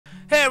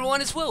Hey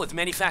everyone, it's Will with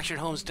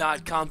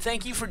ManufacturedHomes.com.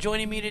 Thank you for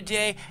joining me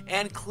today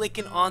and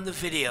clicking on the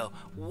video.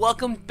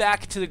 Welcome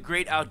back to the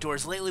great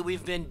outdoors. Lately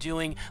we've been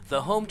doing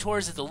the home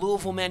tours at the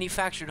Louisville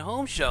Manufactured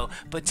Home Show,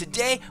 but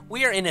today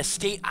we are in a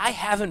state I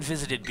haven't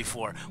visited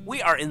before.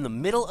 We are in the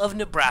middle of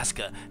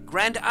Nebraska,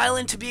 Grand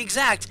Island to be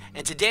exact,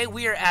 and today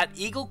we are at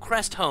Eagle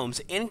Crest Homes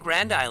in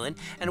Grand Island,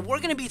 and we're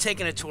going to be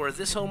taking a tour of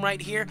this home right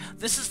here.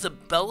 This is the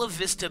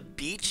Bellavista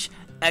Beech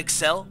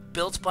XL,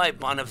 built by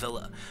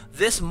Bonnavilla.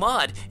 This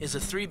mod is a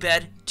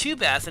 3-bed,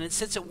 2-bath, and it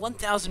sits at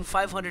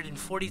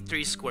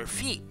 1,543 square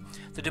feet.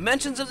 The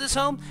dimensions of this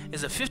home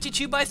is a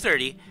 52 by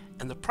 30,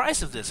 and the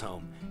price of this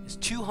home is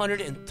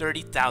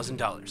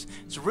 $230,000.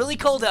 It's really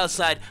cold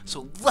outside,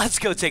 so let's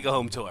go take a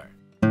home tour.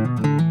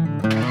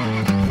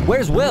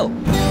 Where's Will?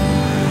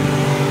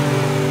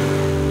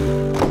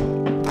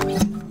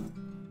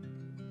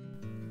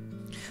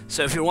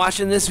 So if you're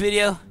watching this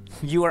video,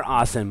 you are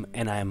awesome,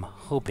 and I'm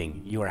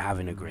hoping you are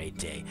having a great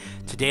day.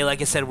 Today,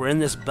 like I said, we're in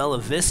this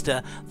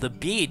Bellavista, the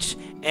beach,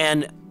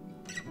 and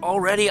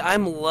already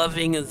I'm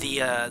loving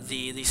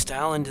the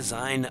style and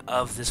design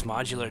of this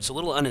modular. It's a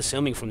little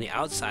unassuming from the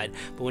outside,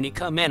 but when you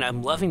come in,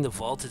 I'm loving the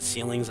vaulted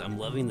ceilings. I'm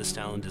loving the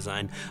style and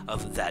design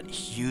of that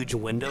huge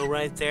window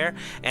right there.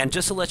 And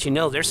just to let you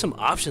know, there's some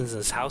options in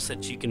this house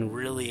that you can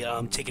really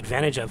take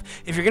advantage of.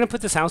 If you're going to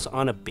put this house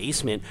on a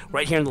basement,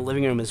 right here in the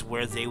living room is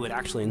where they would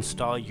actually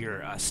install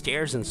your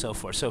stairs and so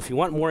forth. So if you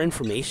want more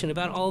information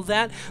about all of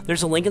that,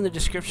 there's a link in the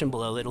description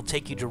below. It'll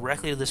take you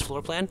directly to this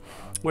floor plan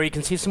where you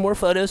can see some more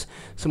photos,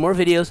 some more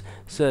videos,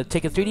 so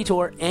take a 3D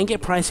tour and get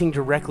pricing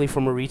directly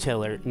from a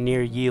retailer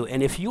near you.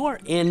 And if you are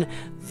in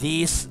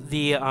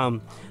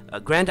the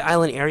Grand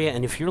Island area,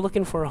 and if you're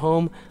looking for a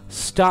home,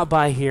 stop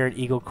by here at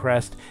Eagle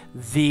Crest.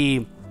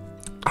 The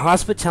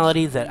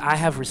hospitality that I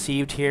have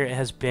received here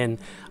has been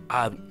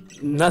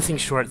nothing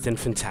short than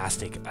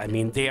fantastic. I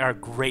mean, they are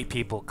great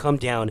people. Come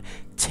down,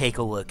 take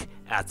a look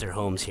at their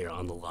homes here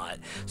on the lot.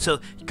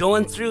 So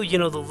going through, you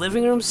know, the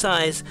living room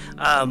size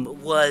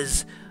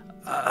was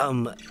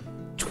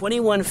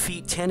 21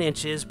 feet 10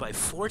 inches by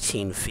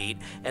 14 feet,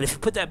 and if you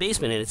put that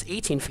basement in, it's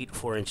 18 feet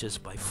 4 inches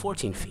by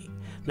 14 feet.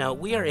 Now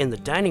we are in the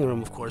dining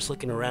room, of course,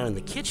 looking around in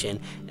the kitchen,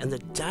 and the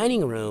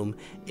dining room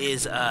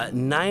is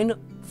 9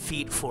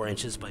 feet 4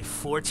 inches by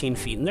 14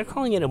 feet, and they're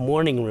calling it a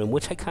morning room,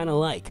 which I kind of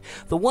like.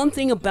 The one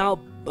thing about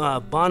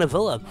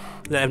Bonnavilla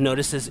that I've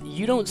noticed is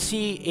you don't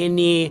see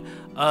any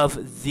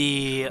of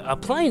the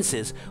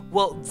appliances.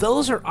 Well,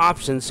 those are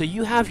options, so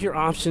you have your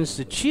options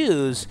to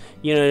choose,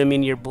 you know what I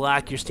mean, your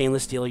black, your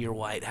stainless steel, your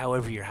white,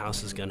 however your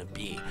house is going to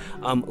be.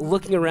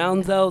 Looking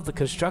around though, the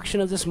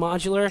construction of this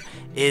modular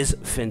is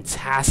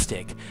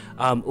fantastic.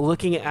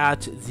 Looking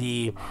at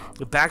the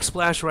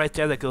backsplash right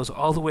there that goes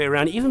all the way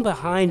around, even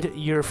behind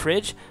your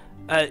fridge,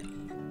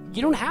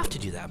 you don't have to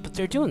do that, but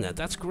they're doing that.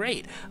 That's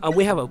great.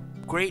 We have a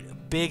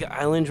great big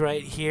island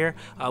right here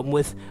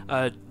with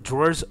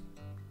drawers,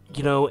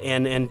 you know,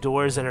 and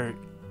doors that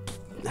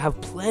have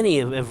plenty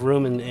of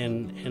room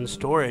and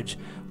storage,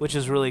 which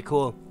is really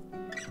cool.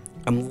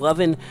 I'm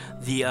loving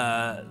the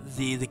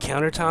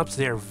countertops.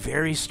 They're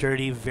very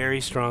sturdy,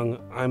 very strong.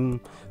 I'm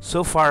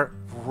so far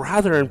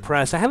rather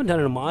impressed. I haven't done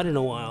a mod in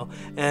a while,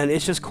 and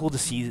it's just cool to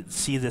see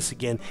this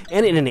again,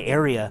 and in an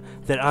area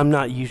that I'm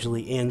not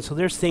usually in. So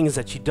there's things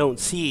that you don't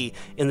see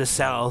in the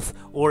South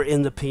or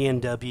in the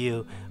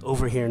PNW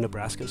over here in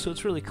Nebraska. So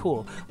it's really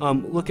cool.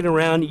 Looking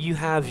around, you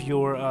have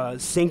your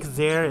sink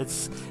there.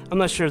 I'm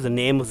not sure the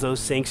name of those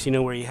sinks, you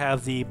know, where you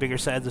have the bigger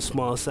side, the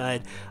small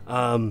side.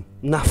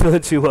 Not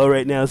feeling too well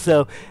right now.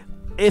 So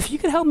if you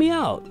could help me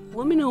out,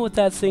 let me know what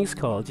that sink's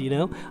called, you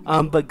know.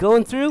 But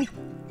going through,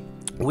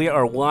 we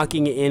are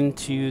walking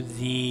into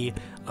the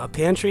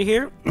pantry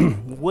here.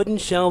 Wooden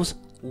shelves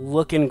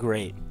looking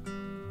great.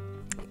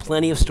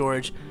 Plenty of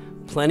storage,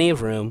 plenty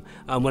of room.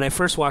 When I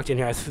first walked in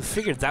here, I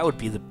figured that would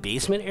be the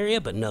basement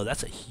area, but no,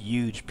 that's a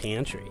huge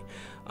pantry.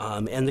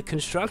 And the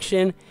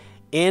construction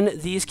in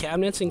these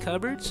cabinets and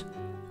cupboards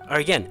are,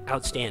 again,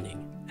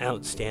 outstanding.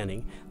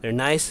 Outstanding. They're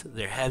nice,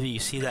 they're heavy. You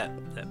see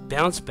that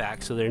bounce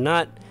back, so they're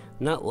not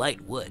light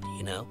wood,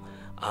 you know.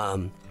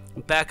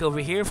 Back over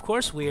here, of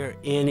course, we are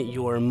in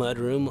your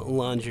mudroom,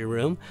 laundry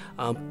room.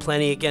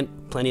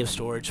 Plenty of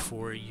storage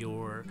for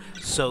your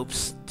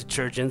soaps,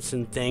 detergents,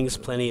 and things.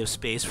 Plenty of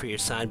space for your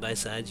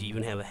side-by-sides. You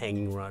even have a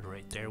hanging rod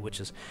right there, which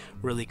is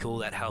really cool.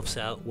 That helps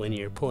out when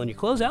you're pulling your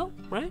clothes out,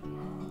 right?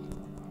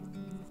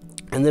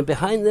 And then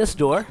behind this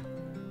door,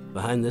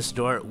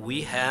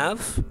 we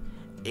have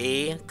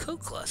a coat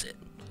closet,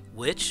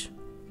 which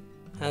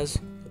has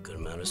a good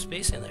amount of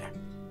space in there.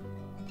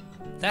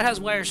 That has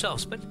wire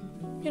shelves, but,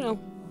 you know,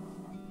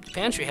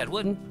 pantry had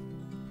wooden.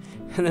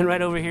 And then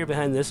right over here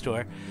behind this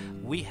door,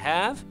 we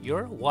have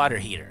your water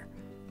heater.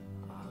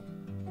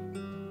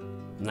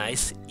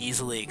 Nice,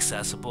 easily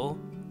accessible,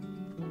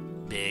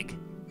 big,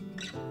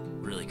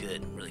 really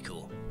good, really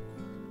cool.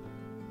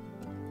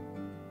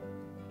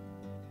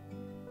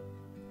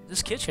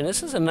 This kitchen,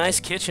 this is a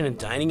nice kitchen and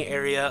dining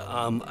area.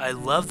 I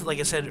love, like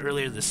I said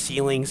earlier, the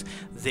ceilings.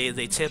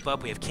 They tip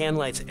up. We have can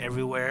lights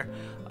everywhere.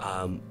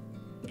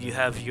 You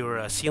have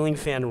your ceiling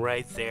fan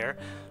right there,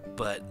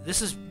 but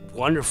this is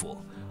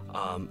wonderful.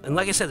 And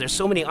like I said, there's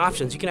so many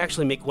options. You can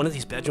actually make one of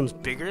these bedrooms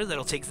bigger.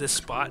 That'll take this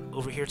spot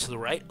over here to the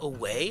right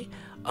away,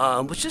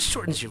 which just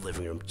shortens your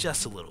living room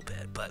just a little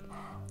bit. But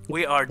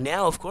we are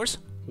now, of course,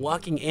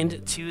 walking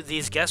into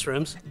these guest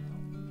rooms.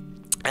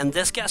 And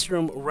this guest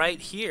room right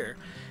here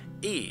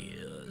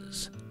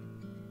is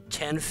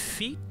 10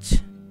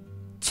 feet,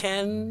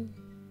 10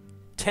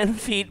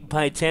 feet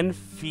by 10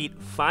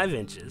 feet 5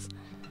 inches.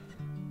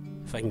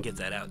 If I can get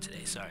that out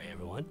today, sorry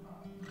everyone.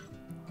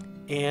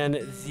 And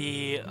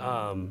the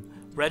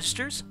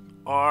registers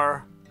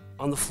are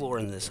on the floor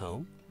in this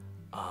home.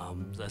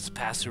 That's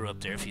pass through up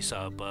there if you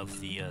saw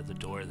above the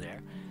door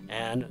there.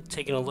 And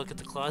taking a look at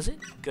the closet,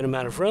 good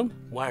amount of room,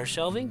 wire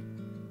shelving.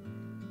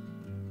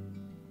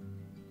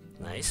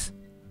 Nice.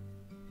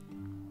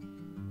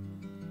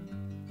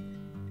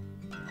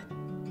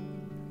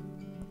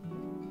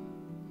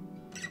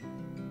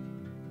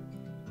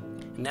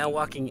 Now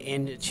walking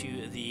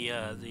into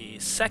the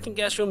second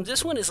guest room.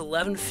 This one is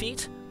 11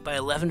 feet by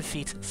 11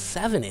 feet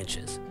 7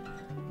 inches.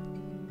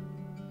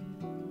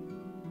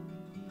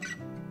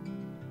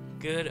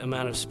 Good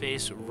amount of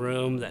space,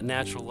 room, that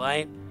natural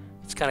light.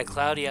 It's kind of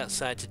cloudy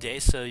outside today,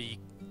 so you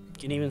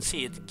can even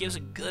see it gives a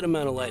good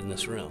amount of light in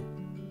this room.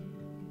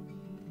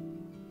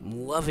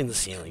 I'm loving the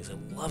ceilings.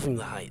 I'm loving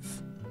the height.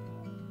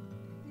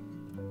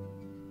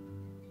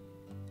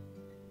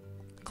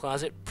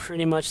 Closet,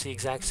 pretty much the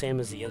exact same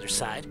as the other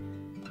side.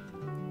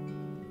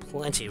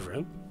 Plenty of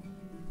room.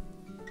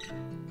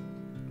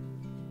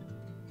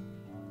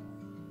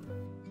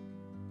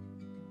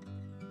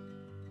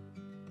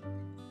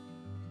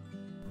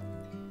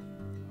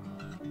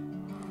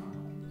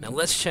 Now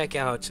let's check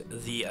out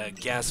the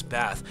guest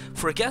bath.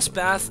 For a guest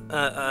bath,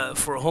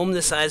 for a home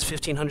this size,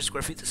 1,500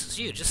 square feet, this is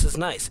huge. This is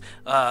nice.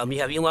 You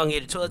have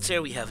elongated toilets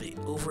there. We have an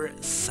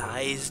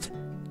oversized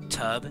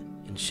tub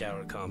and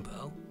shower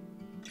combo.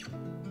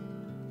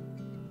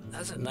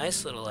 That's a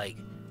nice little, like,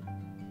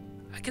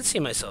 I can see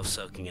myself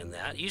soaking in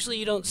that. Usually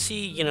you don't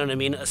see, you know what I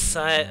mean, a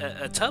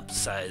tub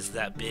size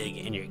that big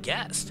in your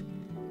guest.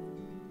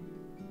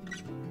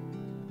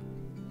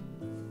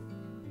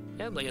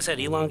 Yeah, like I said,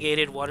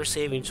 elongated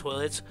water-saving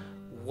toilets,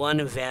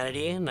 one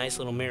vanity, nice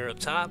little mirror up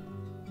top.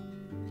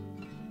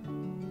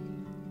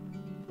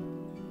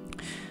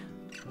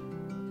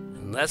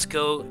 And let's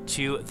go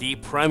to the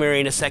primary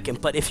in a second,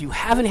 but if you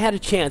haven't had a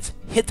chance,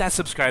 hit that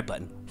subscribe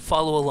button,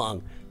 follow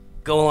along,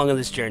 go along on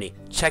this journey,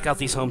 check out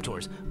these home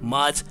tours,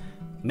 mods,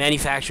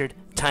 manufactured,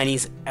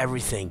 tinies,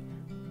 everything.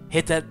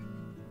 Hit that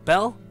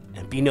bell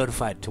and be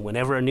notified to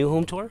whenever a new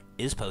home tour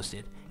is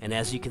posted. And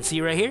as you can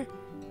see right here,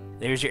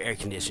 there's your air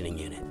conditioning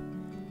unit.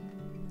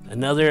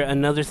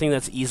 Another thing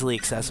that's easily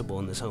accessible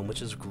in this home,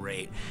 which is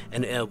great.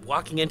 And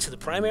walking into the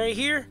primary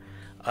here,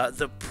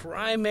 the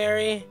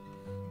primary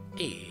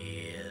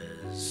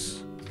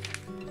is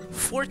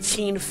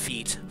 14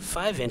 feet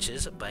 5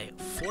 inches by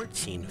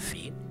 14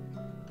 feet.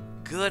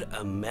 Good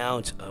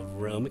amount of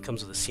room. It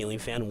comes with a ceiling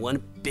fan,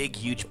 one big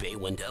huge bay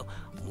window.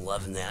 I'm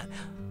loving that.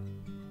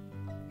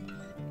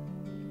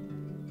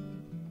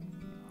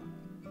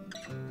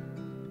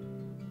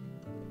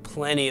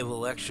 Plenty of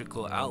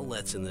electrical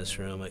outlets in this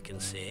room, I can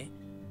see.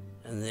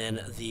 And then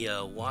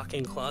the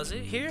walk-in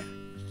closet here.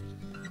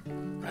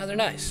 Rather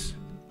nice.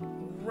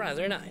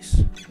 Rather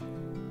nice.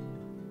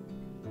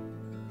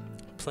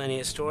 Plenty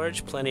of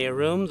storage, plenty of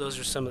room. Those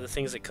are some of the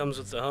things that comes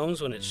with the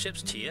homes when it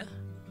ships to you.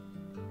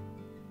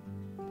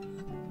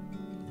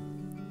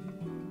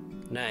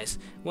 Nice.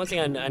 One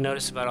thing I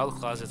noticed about all the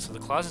closets, so the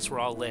closets were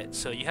all lit,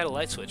 so you had a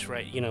light switch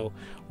right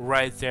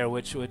there,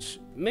 which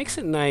makes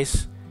it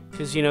nice.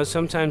 Because, you know,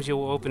 sometimes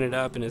you'll open it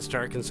up and it's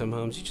dark in some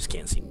homes. You just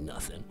can't see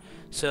nothing.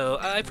 So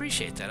I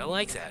appreciate that. I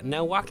like that.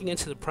 Now walking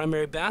into the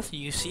primary bath,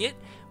 you see it.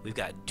 We've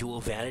got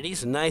dual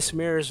vanities. Nice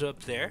mirrors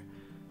up there.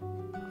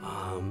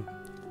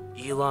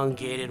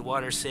 Elongated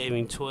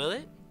water-saving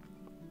toilet.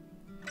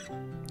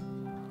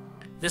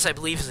 This, I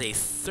believe, is a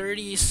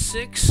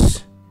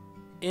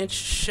 36-inch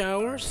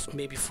shower.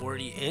 Maybe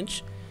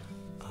 40-inch.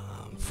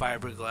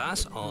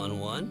 Fiberglass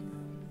all-in-one.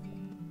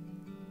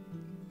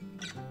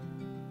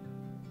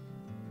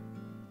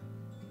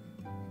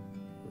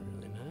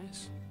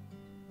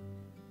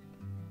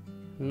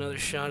 Another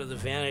shot of the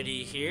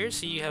vanity here.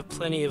 So you have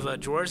plenty of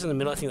drawers in the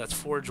middle. I think that's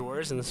 4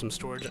 drawers and then some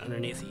storage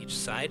underneath each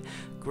side.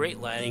 Great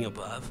lighting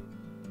above.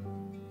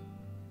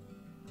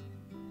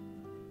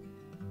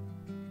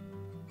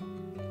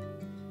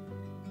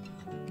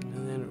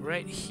 And then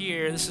right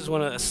here, this is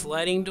a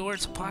sliding door.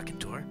 It's a pocket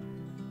door.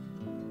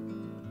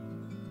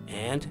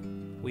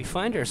 And we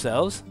find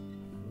ourselves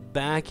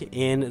back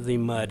in the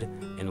mud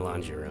and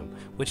laundry room,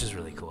 which is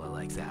really cool. I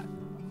like that.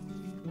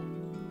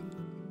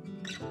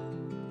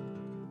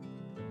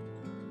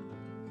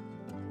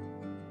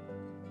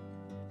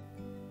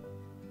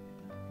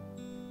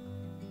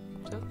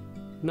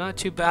 Not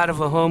too bad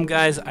of a home,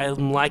 guys.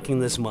 I'm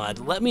liking this mod.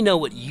 Let me know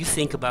what you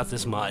think about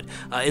this mod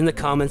in the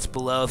comments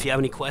below. If you have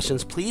any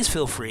questions, please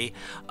feel free.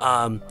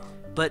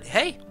 But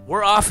hey,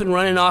 we're off and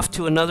running off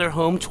to another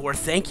home tour.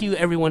 Thank you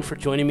everyone for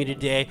joining me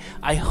today.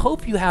 I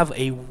hope you have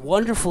a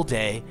wonderful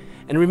day,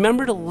 and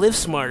remember to live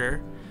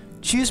smarter,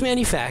 choose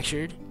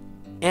manufactured,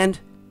 and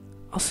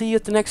I'll see you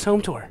at the next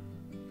home tour.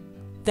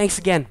 Thanks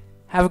again.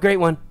 Have a great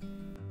one.